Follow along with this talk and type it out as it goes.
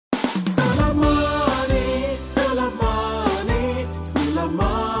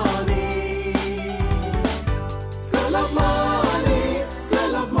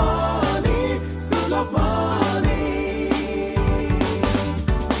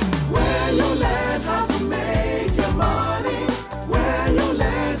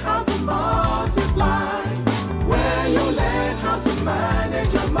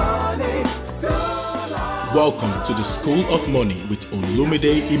Welcome to the School of Money with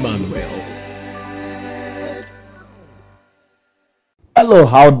Olumide Emmanuel. Hello,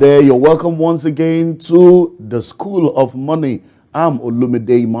 how there? You're welcome once again to the School of Money. I'm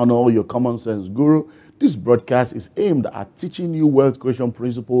Olumide Emmanuel, your common sense guru. This broadcast is aimed at teaching you wealth creation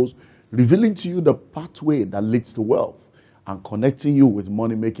principles, revealing to you the pathway that leads to wealth, and connecting you with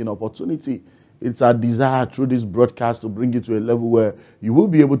money-making opportunity. It's our desire through this broadcast to bring you to a level where you will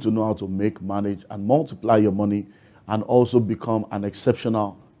be able to know how to make, manage, and multiply your money, and also become an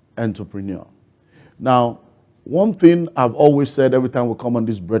exceptional entrepreneur. Now, one thing I've always said every time we come on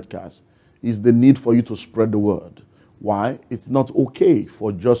this broadcast is the need for you to spread the word. Why? It's not okay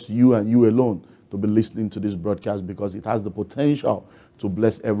for just you and you alone to be listening to this broadcast, because it has the potential to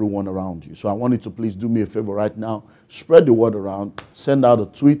bless everyone around you. So I want you to please do me a favor right now. Spread the word around. Send out a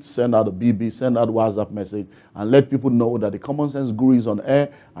tweet, send out a BB, send out a WhatsApp message, and let people know that the Common Sense Guru is on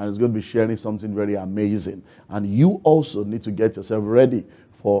air and is going to be sharing something very amazing. And you also need to get yourself ready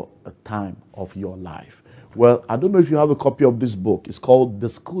for a time of your life. Well, I don't know if you have a copy of this book. It's called The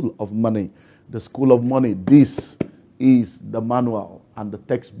School of Money. The School of Money. This is the manual and the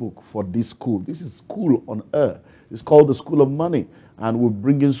textbook for this school. This is school on air. It's called The School of Money, and we're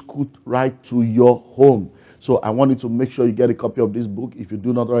bringing school right to your home. So I want you to make sure you get a copy of this book. If you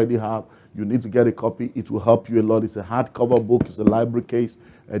do not already have, you need to get a copy. It will help you a lot. It's a hardcover book. It's a library case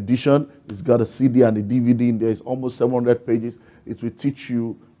edition. It's got a CD and a DVD in there. It's almost 700 pages. It will teach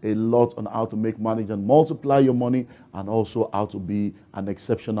you a lot on how to make, manage, and multiply your money, and also how to be an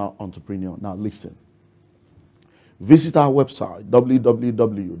exceptional entrepreneur. Now listen. Visit our website,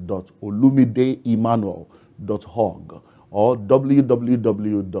 www.olumideemmanuel.org or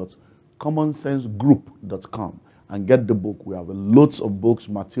www.commonsensegroup.com, and get the book. We have loads of books,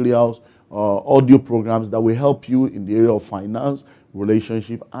 materials, audio programs that will help you in the area of finance,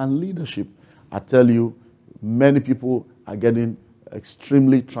 relationship, and leadership. I tell you, many people are getting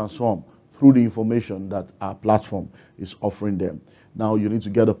extremely transformed through the information that our platform is offering them. Now you need to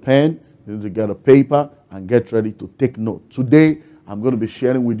get a pen, you need to get a paper, and get ready to take note. Today, I'm going to be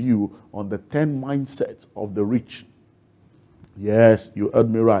sharing with you on the 10 mindsets of the rich. Yes, you heard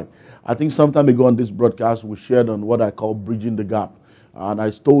me right. I think some time ago on this broadcast, we shared on what I call bridging the gap. And I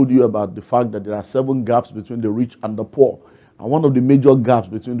told you about the fact that there are 7 gaps between the rich and the poor. And one of the major gaps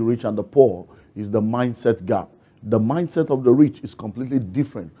between the rich and the poor is the mindset gap. The mindset of the rich is completely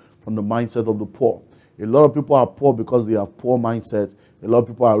different from the mindset of the poor. A lot of people are poor because they have poor mindsets. A lot of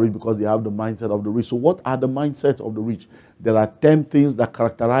people are rich because they have the mindset of the rich. So what are the mindsets of the rich? There are 10 things that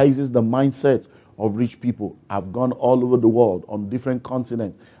characterizes the mindset of rich people. I've gone all over the world on different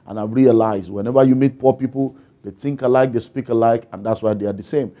continents, and I've realized whenever you meet poor people, they think alike, they speak alike, and that's why they are the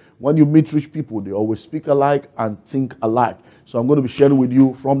same. When you meet rich people, they always speak alike and think alike. So I'm going to be sharing with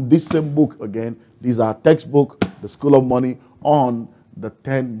you from this same book again. These are textbook, The School of Money, on the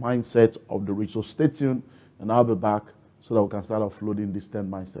 10 mindsets of the rich. So stay tuned, and I'll be back so that we can start offloading these 10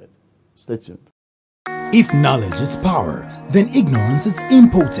 mindsets. Stay tuned. If knowledge is power, then ignorance is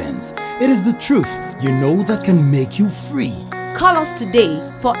impotence. It is the truth you know that can make you free. Call us today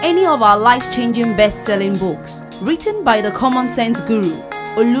for any of our life-changing best-selling books written by the Common Sense Guru,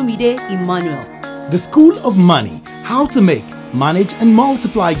 Olumide Emmanuel. The School of Money, How to Make, Manage and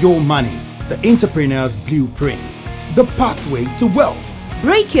Multiply Your Money. The Entrepreneur's Blueprint. The Pathway to Wealth.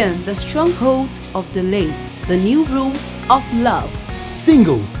 Breaking the strongholds of delay. The new rules of love.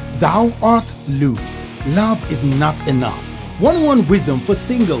 Singles, thou art loosed. Love is not enough. 101 Wisdom for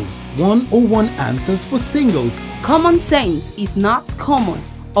Singles. 101 Answers for Singles. Common sense is not common.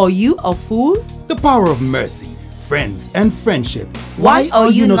 Are you a fool? The Power of Mercy. Friends and Friendship. Why are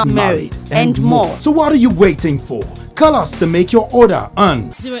you not married? And more. So what are you waiting for? Call us to make your order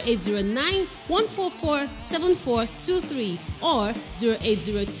on 0809-144-7423 or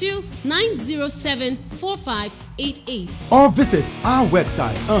 0802-907-4588 or visit our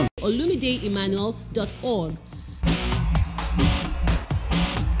website on olumideemmanuel.org.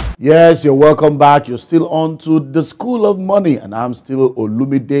 Yes, you're welcome back. You're still on to the School of Money, and I'm still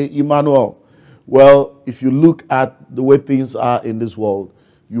Olumide Emmanuel. Well, if you look at the way things are in this world,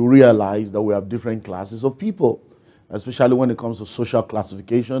 you realize that we have different classes of people, especially when it comes to social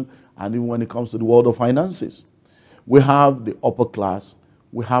classification and even when it comes to the world of finances. We have the upper class,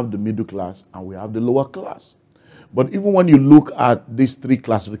 we have the middle class, and we have the lower class. But even when you look at these 3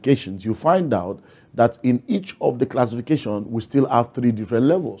 classifications, you find out that in each of the classifications, we still have 3 different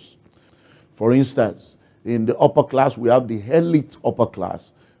levels. For instance, in the upper class, we have the elite upper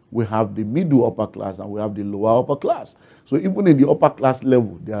class, we have the middle upper class, and we have the lower upper class. So even in the upper class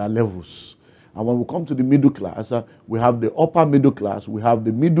level, there are levels. And when we come to the middle class, we have the upper middle class, we have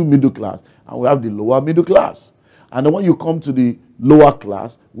the middle class, and we have the lower middle class. And then when you come to the lower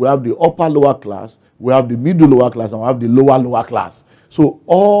class, we have the upper lower class, we have the middle lower class, and we have the lower class. So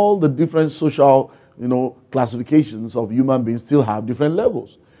all the different social, classifications of human beings still have different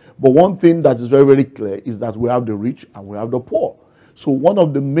levels. But one thing that is very, very clear is that we have the rich and we have the poor. So one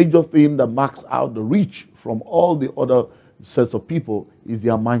of the major things that marks out the rich from all the other sets of people is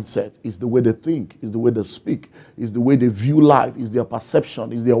their mindset, is the way they think, is the way they speak, is the way they view life, is their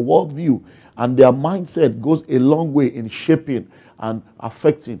perception, is their worldview. And their mindset goes a long way in shaping and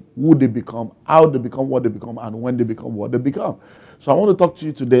affecting who they become, how they become what they become, and when they become what they become. So I want to talk to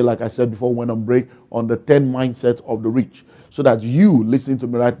you today, like I said before, when on break, on the 10 mindsets of the rich, so that you, listening to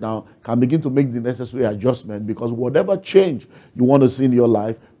me right now, can begin to make the necessary adjustment, because whatever change you want to see in your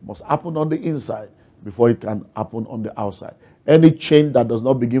life must happen on the inside before it can happen on the outside. Any change that does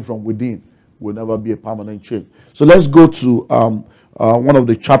not begin from within will never be a permanent change. So let's go to one of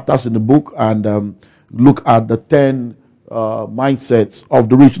the chapters in the book and look at the 10 mindsets of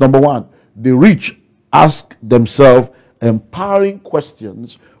the rich. Number 1, the rich ask themselves empowering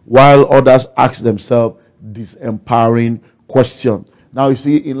questions while others ask themselves disempowering questions. Now you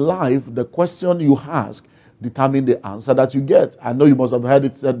see, in life, the question you ask determines the answer that you get. I know you must have heard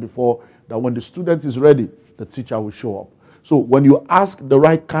it said before that when the student is ready, the teacher will show up. So when you ask the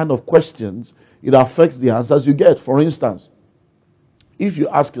right kind of questions, it affects the answers you get. For instance, if you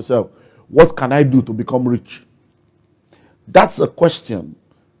ask yourself, what can I do to become rich? That's a question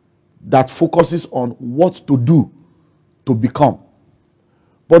that focuses on what to do to become.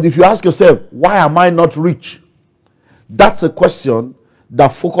 But if you ask yourself, why am I not rich? That's a question that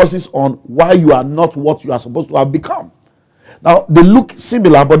focuses on why you are not what you are supposed to have become. Now, they look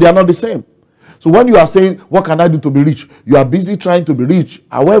similar, but they are not the same. So when you are saying, what can I do to be rich? You are busy trying to be rich.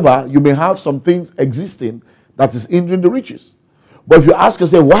 However, you may have some things existing that is hindering the riches. But if you ask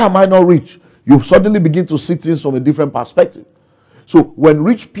yourself, why am I not rich? You suddenly begin to see things from a different perspective. So when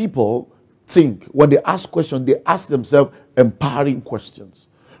rich people think, when they ask questions, they ask themselves empowering questions.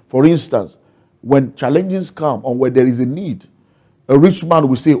 For instance, when challenges come or where there is a need, a rich man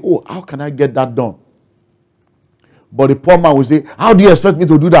will say, oh, how can I get that done? But the poor man will say, how do you expect me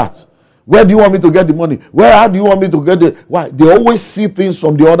to do that? Where do you want me to get the money? How do you want me to get the... Why? They always see things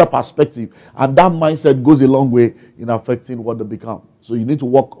from the other perspective. And that mindset goes a long way in affecting what they become. So you need to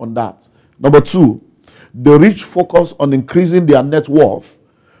work on that. Number 2, the rich focus on increasing their net worth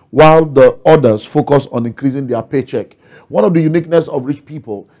while the others focus on increasing their paycheck. One of the uniqueness of rich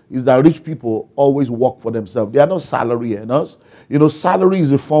people is that rich people always work for themselves. They are not salary earners. Salary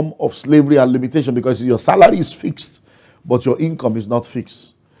is a form of slavery and limitation because your salary is fixed, but your income is not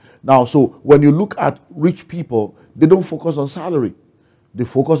fixed. Now, so when you look at rich people, they don't focus on salary. They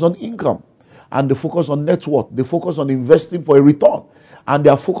focus on income. And they focus on net worth. They focus on investing for a return. And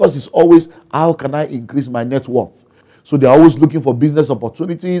their focus is always, how can I increase my net worth? So they're always looking for business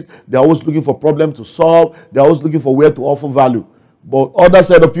opportunities. They're always looking for problems to solve. They're always looking for where to offer value. But other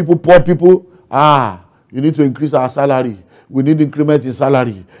side of people, poor people, you need to increase our salary. We need increment in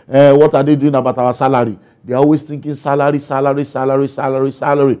salary. What are they doing about our salary? They're always thinking salary.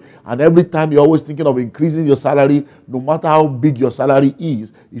 And every time you're always thinking of increasing your salary, no matter how big your salary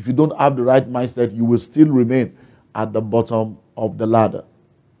is, if you don't have the right mindset, you will still remain at the bottom of the ladder.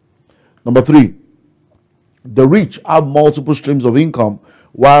 Number 3, the rich have multiple streams of income,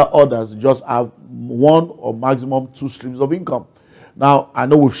 while others just have 1 or maximum 2 streams of income. Now, I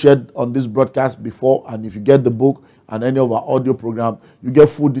know we've shared on this broadcast before, and if you get the book and any of our audio program, you get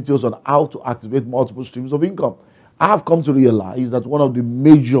full details on how to activate multiple streams of income. I have come to realize that one of the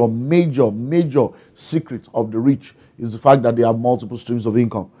major secrets of the rich is the fact that they have multiple streams of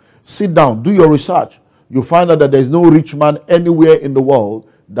income. Sit down, do your research. You'll find out that there is no rich man anywhere in the world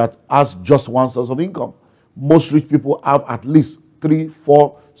that has just one source of income. Most rich people have at least 3,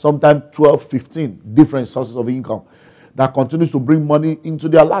 4, sometimes 12, 15 different sources of income that continues to bring money into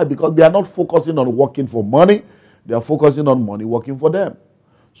their life because they are not focusing on working for money. They are focusing on money working for them.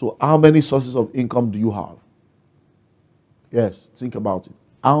 So how many sources of income do you have? Yes, think about it.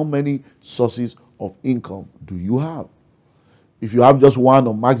 How many sources of income do you have? If you have just 1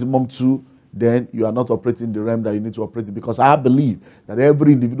 or maximum 2, then you are not operating the realm that you need to operate in, because I believe that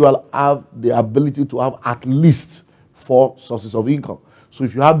every individual have the ability to have at least 4 sources of income. So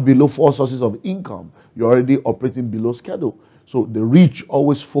if you have below 4 sources of income, you're already operating below schedule. So the rich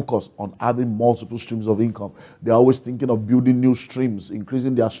always focus on having multiple streams of income. They're always thinking of building new streams,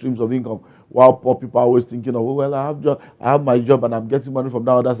 increasing their streams of income, while poor people are always thinking of, well, I have my job and I'm getting money from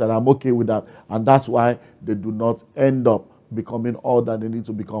the other side, I'm okay with that. And that's why they do not end up becoming all that they need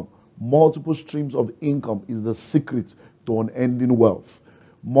to become. Multiple streams of income is the secret to unending wealth.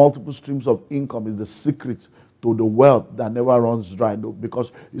 Multiple streams of income is the secret to the wealth that never runs dry.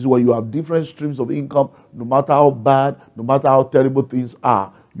 Because it's when you have different streams of income, no matter how bad, no matter how terrible things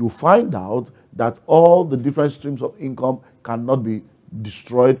are, you find out that all the different streams of income cannot be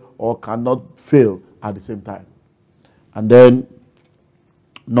destroyed or cannot fail at the same time. And then,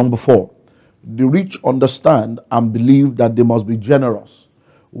 number 4, the rich understand and believe that they must be generous,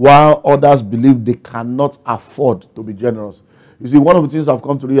 while others believe they cannot afford to be generous. You see, one of the things I've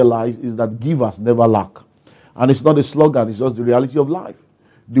come to realize is that givers never lack. And it's not a slogan, it's just the reality of life.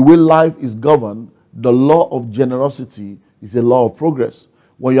 The way life is governed, the law of generosity is a law of progress.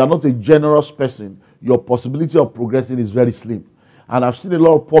 When you are not a generous person, your possibility of progressing is very slim. And I've seen a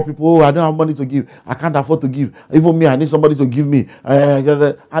lot of poor people, oh, I don't have money to give, I can't afford to give. Even me, I need somebody to give me.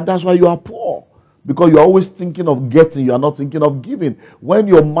 And that's why you are poor. Because you're always thinking of getting, you are not thinking of giving. When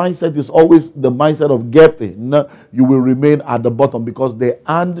your mindset is always the mindset of getting, you will remain at the bottom, because the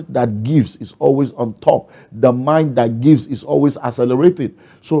hand that gives is always on top. The mind that gives is always accelerated.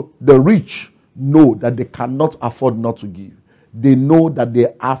 So the rich know that they cannot afford not to give. They know that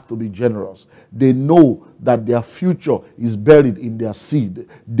they have to be generous. They know that their future is buried in their seed.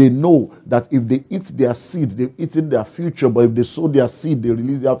 They know that if they eat their seed, they've eaten their future. But if they sow their seed, they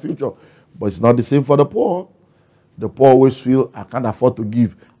release their future. But it's not the same for the poor. The poor always feel, I can't afford to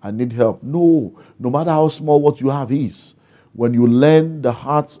give, I need help. No matter how small what you have is, when you learn the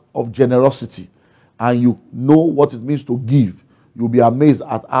heart of generosity and you know what it means to give, you'll be amazed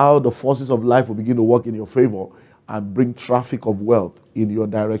at how the forces of life will begin to work in your favor and bring traffic of wealth in your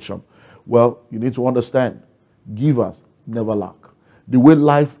direction. Well, you need to understand, givers never lack. The way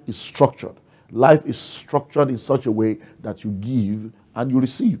life is structured in such a way that you give and you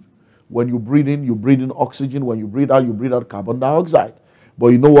receive. When you breathe in oxygen. When you breathe out carbon dioxide. But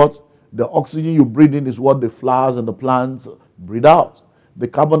you know what? The oxygen you breathe in is what the flowers and the plants breathe out. The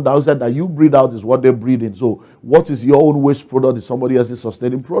carbon dioxide that you breathe out is what they breathe in. So what is your own waste product is somebody else's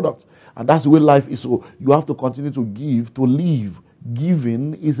sustaining product. And that's the way life is. So you have to continue to give to live.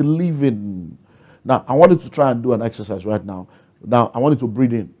 Giving is living. Now, I want you to try and do an exercise right now. Now, I want you to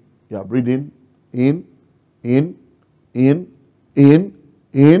breathe in. Yeah, breathe in. In.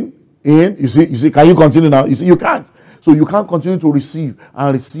 You see, can you continue now? You see, you can't. So you can't continue to receive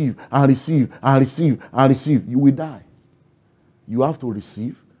and receive and receive and receive and receive. You will die. You have to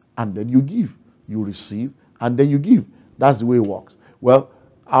receive and then you give. You receive and then you give. That's the way it works. Well,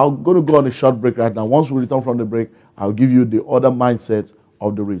 I'm going to go on a short break right now. Once we return from the break, I'll give you the other mindset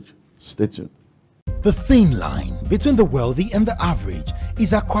of the rich. Stay tuned. The thin line between the wealthy and the average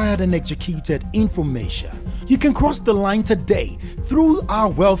is acquired and executed information. You can cross the line today through our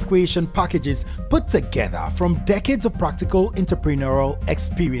wealth creation packages put together from decades of practical entrepreneurial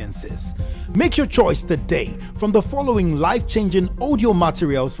experiences. Make your choice today from the following life-changing audio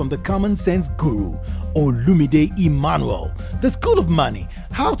materials from the Common Sense Guru, Olumide Emmanuel. The School of Money,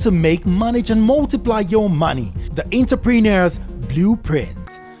 How to Make, Manage and Multiply Your Money, The Entrepreneur's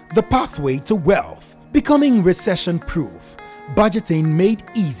Blueprint, The Pathway to Wealth, Becoming Recession-Proof, Budgeting Made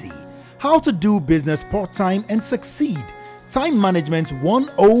Easy, How to Do Business Part-Time and Succeed, Time Management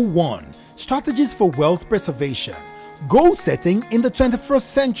 101, Strategies for Wealth Preservation, Goal Setting in the 21st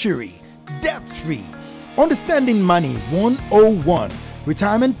Century, Debt-Free, Understanding Money 101,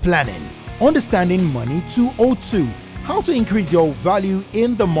 Retirement Planning, Understanding Money 202, How to Increase Your Value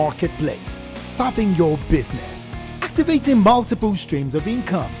in the Marketplace, Staffing Your Business, Activating Multiple Streams of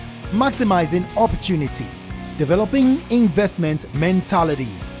Income, Maximizing Opportunity, Developing Investment Mentality,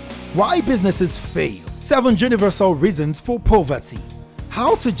 Why Businesses Fail, 7 Universal Reasons for Poverty,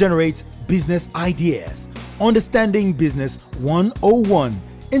 How to Generate Business Ideas, Understanding Business 101,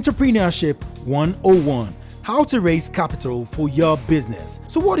 Entrepreneurship 101, How to Raise Capital for Your Business.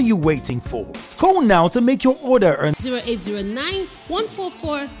 So what are you waiting for? Call now to make your order and 0809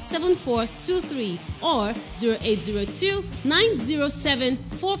 144 7423 or 0802 907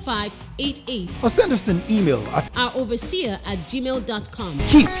 4588 or send us an email at ouroverseer@gmail.com.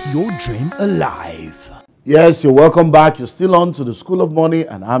 Keep Your Dream Alive. Yes, you're welcome back. You're still on to the School of Money,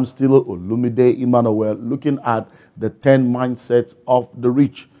 and I'm still Olumide Emmanuel, looking at the 10 mindsets of the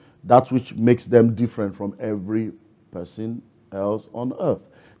rich. That which makes them different from every person else on earth.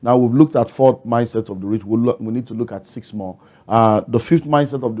 Now, we've looked at 4 mindsets of the rich. We need to look at 6 more. The 5th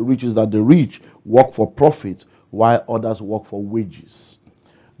mindset of the rich is that the rich work for profit while others work for wages.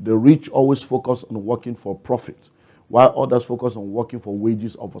 The rich always focus on working for profit while others focus on working for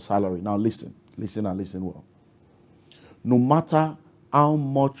wages or for salary. Now, listen and listen well. No matter how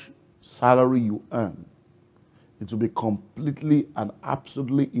much salary you earn, it will be completely and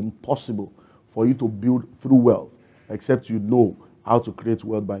absolutely impossible for you to build through wealth except you know how to create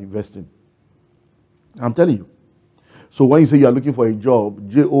wealth by investing. I'm telling you. So when you say you are looking for a job,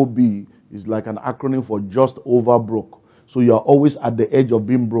 JOB is like an acronym for just over broke. So you are always at the edge of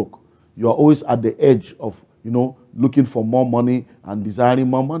being broke. You are always at the edge of, looking for more money and desiring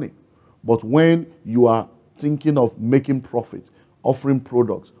more money. But when you are thinking of making profit, offering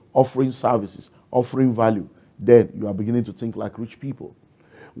products, offering services, offering value, then you are beginning to think like rich people.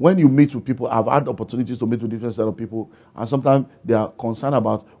 When you meet with people, I've had opportunities to meet with different set of people, and sometimes they are concerned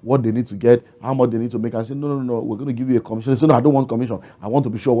about what they need to get, how much they need to make. I say, no, we're going to give you a commission. They say, no, I don't want commission. I want to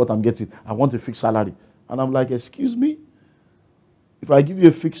be sure what I'm getting. I want a fixed salary. And I'm like, excuse me? If I give you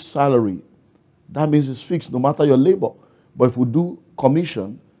a fixed salary, that means it's fixed no matter your labor. But if we do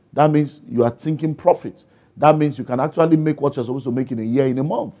commission, that means you are thinking profit. That means you can actually make what you're supposed to make in a year, in a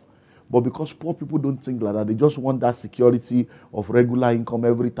month. But because poor people don't think like that, they just want that security of regular income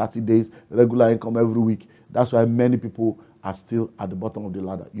every 30 days, regular income every week. That's why many people are still at the bottom of the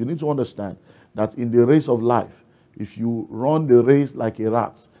ladder. You need to understand that in the race of life, if you run the race like a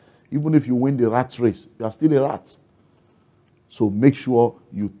rat, even if you win the rat race, you are still a rat. So make sure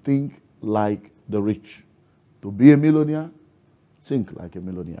you think like the rich. To be a millionaire, think like a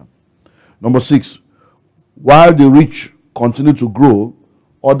millionaire. Number 6, while the rich continue to grow,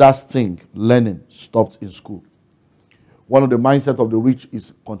 others think learning stopped in school. One of the mindset of the rich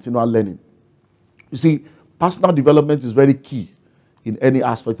is continual learning. You see, personal development is very key in any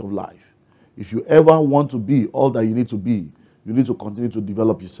aspect of life. If you ever want to be all that you need to continue to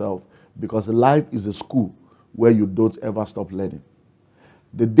develop yourself, because life is a school where you don't ever stop learning.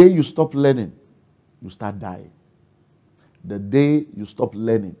 The day you stop learning, you start dying. The day you stop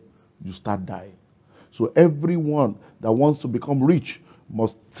learning, you start dying. So everyone that wants to become rich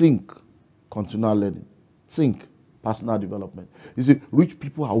must think continual learning, think personal development. You see, rich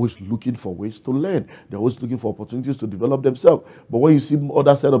people are always looking for ways to learn. They're always looking for opportunities to develop themselves. But when you see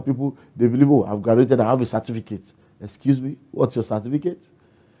other set of people, they believe, oh, I've graduated, I have a certificate. Excuse me, what's your certificate?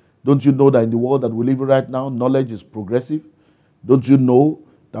 Don't you know that in the world that we live in right now, knowledge is progressive? Don't you know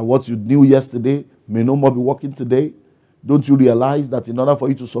that what you knew yesterday may no more be working today? Don't you realize that in order for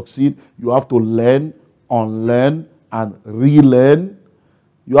you to succeed, you have to learn, unlearn, and relearn?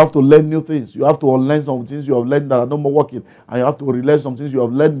 You have to learn new things. You have to unlearn some things you have learned that are no more working. And you have to relearn some things you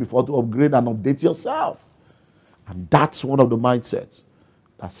have learned before to upgrade and update yourself. And that's one of the mindsets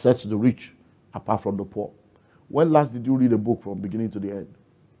that sets the rich apart from the poor. When last did you read a book from beginning to the end?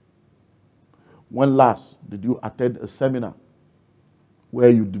 When last did you attend a seminar where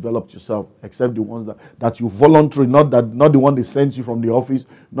you developed yourself, except the ones that you voluntarily, not the one they sent you from the office,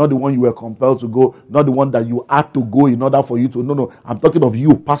 not the one you were compelled to go, not the one that you had to go in order for you to, no, I'm talking of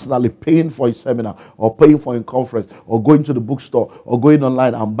you personally paying for a seminar or paying for a conference or going to the bookstore or going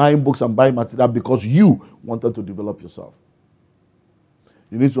online and buying books and buying material because you wanted to develop yourself.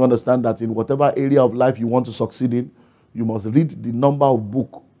 You need to understand that in whatever area of life you want to succeed in, you must read the number of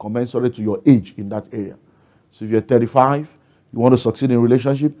books commensurate to your age in that area. So if you're 35, you want to succeed in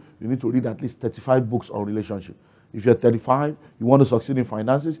relationship, you need to read at least 35 books on relationship. If you're 35, you want to succeed in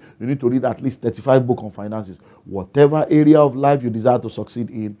finances, you need to read at least 35 books on finances. Whatever area of life you desire to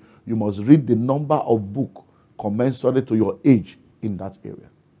succeed in, you must read the number of books commensurate to your age in that area.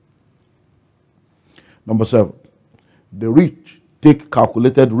 Number 7, the rich take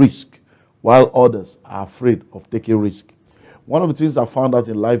calculated risk while others are afraid of taking risk. One of the things I found out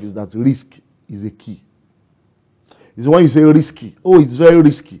in life is that risk is a key. It's when you say risky, oh, it's very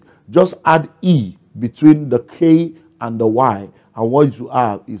risky. Just add E between the K and the Y, and what you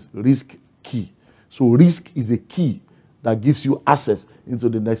have is risk key. So risk is a key that gives you access into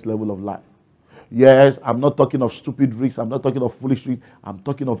the next level of life. Yes, I'm not talking of stupid risk. I'm not talking of foolish risk. I'm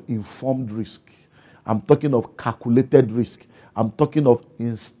talking of informed risk. I'm talking of calculated risk. I'm talking of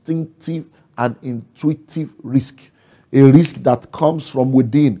instinctive and intuitive risk. A risk that comes from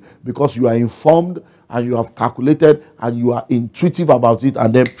within because you are informed and you have calculated and you are intuitive about it,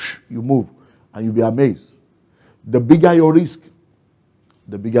 and then you move and you'll be amazed. The bigger your risk,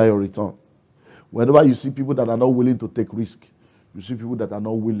 the bigger your return. Whenever you see people that are not willing to take risk, you see people that are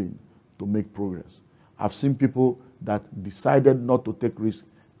not willing to make progress. I've seen people that decided not to take risk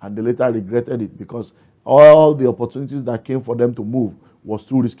and they later regretted it because all the opportunities that came for them to move was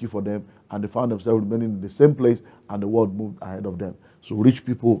too risky for them, and they found themselves remaining in the same place and the world moved ahead of them. So rich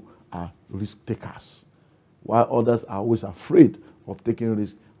people are risk takers, while others are always afraid of taking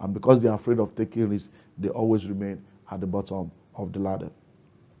risk, and because they are afraid of taking risk, they always remain at the bottom of the ladder.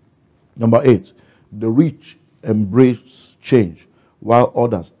 Number 8, the rich embrace change while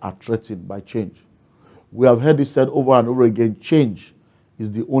others are threatened by change. We have heard it said over and over again, change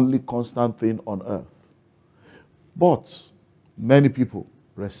is the only constant thing on earth. But many people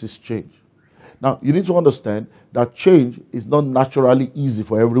resist change. Now, you need to understand that change is not naturally easy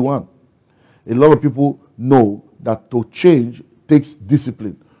for everyone. A lot of people know that to change takes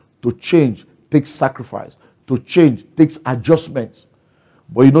discipline, to change takes sacrifice, to change takes adjustment.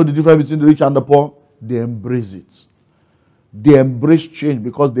 But you know the difference between the rich and the poor? They embrace it. They embrace change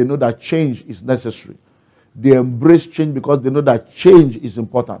because they know that change is necessary. They embrace change because they know that change is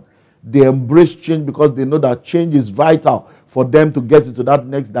important. They embrace change because they know that change is vital for them to get into that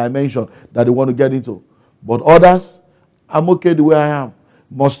next dimension that they want to get into. But others, I'm okay the way I am.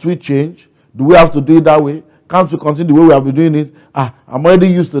 Must we change? Do we have to do it that way? Can't we continue the way we have been doing it? I'm already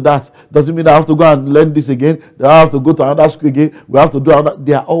used to that. Doesn't mean I have to go and learn this again. That I have to go to another school again. We have to do another.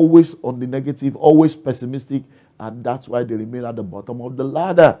 They are always on the negative, always pessimistic, and that's why they remain at the bottom of the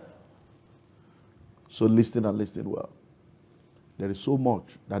ladder. So listen and listen well. There is so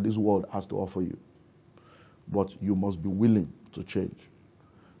much that this world has to offer you, but you must be willing to change.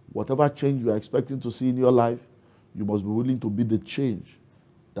 Whatever change you are expecting to see in your life, you must be willing to be the change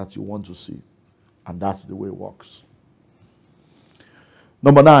that you want to see. And that's the way it works.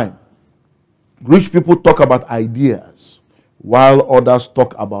 Number 9, rich people talk about ideas while others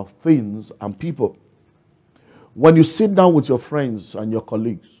talk about things and people. When you sit down with your friends and your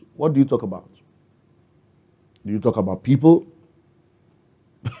colleagues, what do you talk about? Do you talk about people?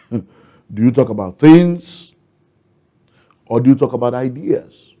 Do you talk about things? Or do you talk about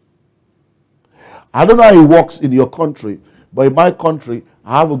ideas? I don't know how it works in your country, but in my country,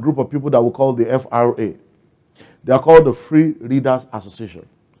 I have a group of people that we call the FRA. They are called the Free Readers Association.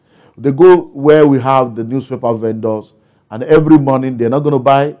 They go where we have the newspaper vendors, and every morning they're not going to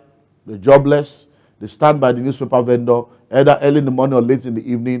buy the jobless. They stand by the newspaper vendor, either early in the morning or late in the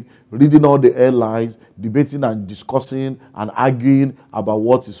evening, reading all the headlines, debating and discussing and arguing about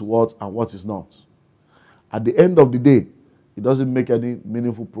what is what and what is not. At the end of the day, it doesn't make any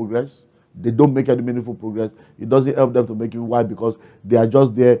meaningful progress. They don't make any meaningful progress. It doesn't help them to make it. Why? Because they are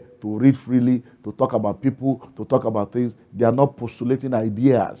just there to read freely, to talk about people, to talk about things. They are not postulating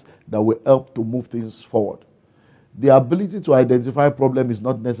ideas that will help to move things forward. The ability to identify a problem is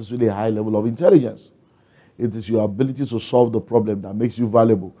not necessarily a high level of intelligence. It is your ability to solve the problem that makes you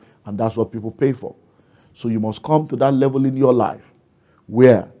valuable, and that's what people pay for. So you must come to that level in your life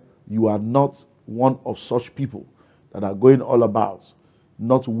where you are not one of such people that are going all about,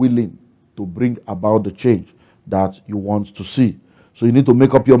 not willing to bring about the change that you want to see. So you need to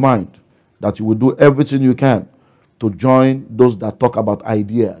make up your mind that you will do everything you can to join those that talk about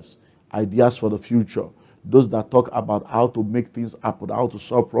ideas, ideas for the future, those that talk about how to make things happen, how to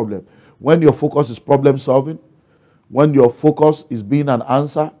solve problems. When your focus is problem solving, when your focus is being an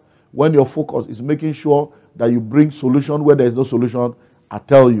answer, when your focus is making sure that you bring solution where there is no solution, I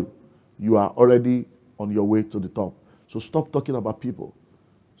tell you, you are already on your way to the top. So stop talking about people.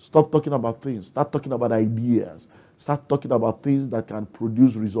 Stop talking about things. Start talking about ideas. Start talking about things that can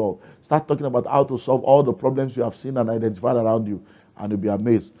produce results. Start talking about how to solve all the problems you have seen and identified around you, and you'll be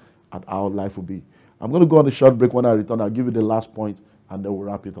amazed at how life will be. I'm going to go on a short break. When I return, I'll give you the last point, and then we'll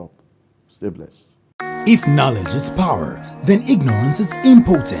wrap it up. Stay blessed. If knowledge is power, then ignorance is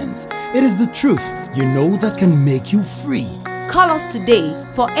impotence. It is the truth you know that can make you free. Call us today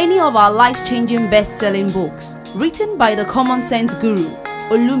for any of our life-changing best-selling books written by the common sense guru,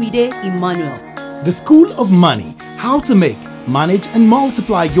 Olumide Emmanuel. The School of Money, How to Make, Manage and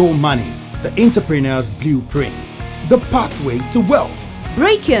Multiply Your Money, The Entrepreneur's Blueprint, The Pathway to Wealth.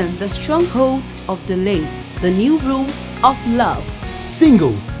 Breaking the strongholds of delay, the new rules of love.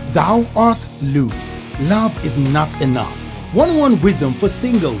 Singles, thou art loosed. Love is not enough. 101 Wisdom for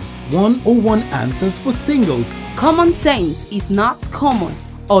Singles, 101 Answers for Singles. Common sense is not common.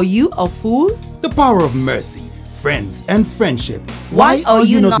 Are you a fool? The Power of Mercy, Friends and Friendship. Why are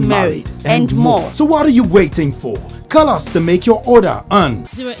you not married? And more. So what are you waiting for? Call us to make your order on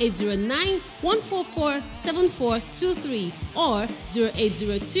 0809-144-7423 or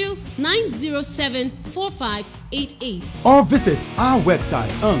 0802-907-4588 or visit our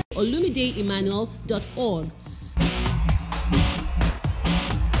website on olumideemmanuel.org.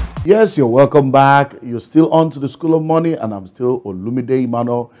 Yes, you're welcome back. You're still on to the School of Money, and I'm still Olumide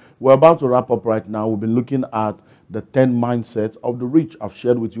Emmanuel. We're about to wrap up right now. We've been looking at the 10 mindsets of the rich. I've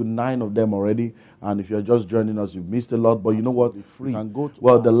shared with you 9 of them already, and if you're just joining us, you've missed a lot. But you know what? Free.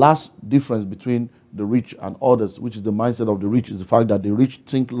 Well, the last difference between the rich and others, which is the mindset of the rich, is the fact that the rich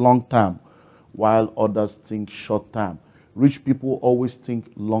think long term, while others think short term. Rich people always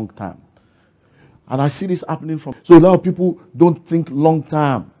think long term, and I see this happening from. So a lot of people don't think long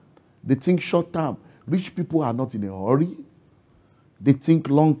term. They think short term. Rich people are not in a hurry. They think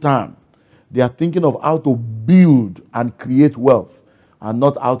long term. They are thinking of how to build and create wealth and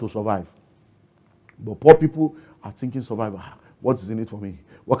not how to survive. But poor people are thinking survival. What is in it for me?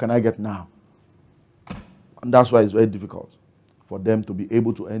 What can I get now? And that's why it's very difficult for them to be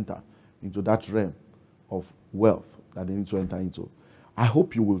able to enter into that realm of wealth that they need to enter into. I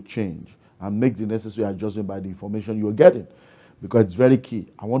hope you will change and make the necessary adjustment by the information you are getting, because it's very key.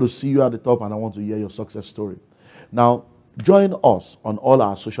 I want to see you at the top, and I want to hear your success story. Now, join us on all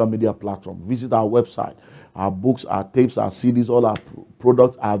our social media platforms. Visit our website. Our books, our tapes, our CDs, all our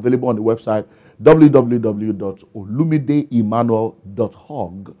products are available on the website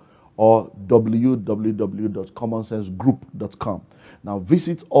www.olumideemmanuel.org or www.commonsensegroup.com. Now,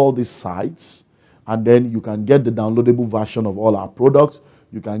 visit all these sites, and then you can get the downloadable version of all our products.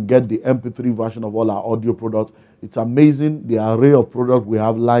 You can get the MP3 version of all our audio products. It's amazing the array of products we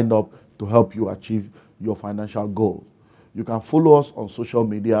have lined up to help you achieve your financial goals. You can follow us on social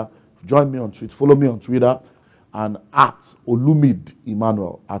media. Join me on Twitter. Follow me on Twitter and at Olumide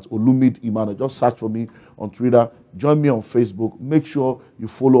Emmanuel. At Olumide Emmanuel. Just search for me on Twitter. Join me on Facebook. Make sure you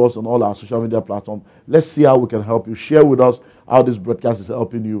follow us on all our social media platforms. Let's see how we can help you. Share with us how this broadcast is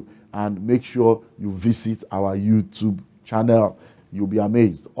helping you, and make sure you visit our YouTube channel. You'll be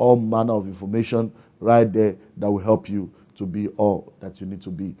amazed. All manner of information right there that will help you to be all that you need to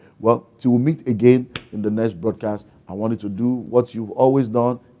be. Well, till we meet again in the next broadcast, I want you to do what you've always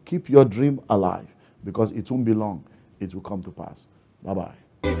done. Keep your dream alive, because it won't be long. It will come to pass. Bye-bye.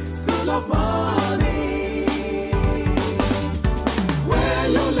 School of Money, where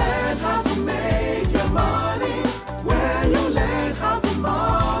you learn how to make your money, where you learn how to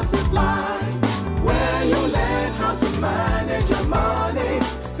multiply, where you learn how to manage your money.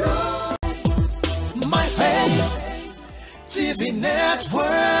 So, My friend, TV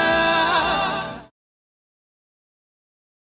network.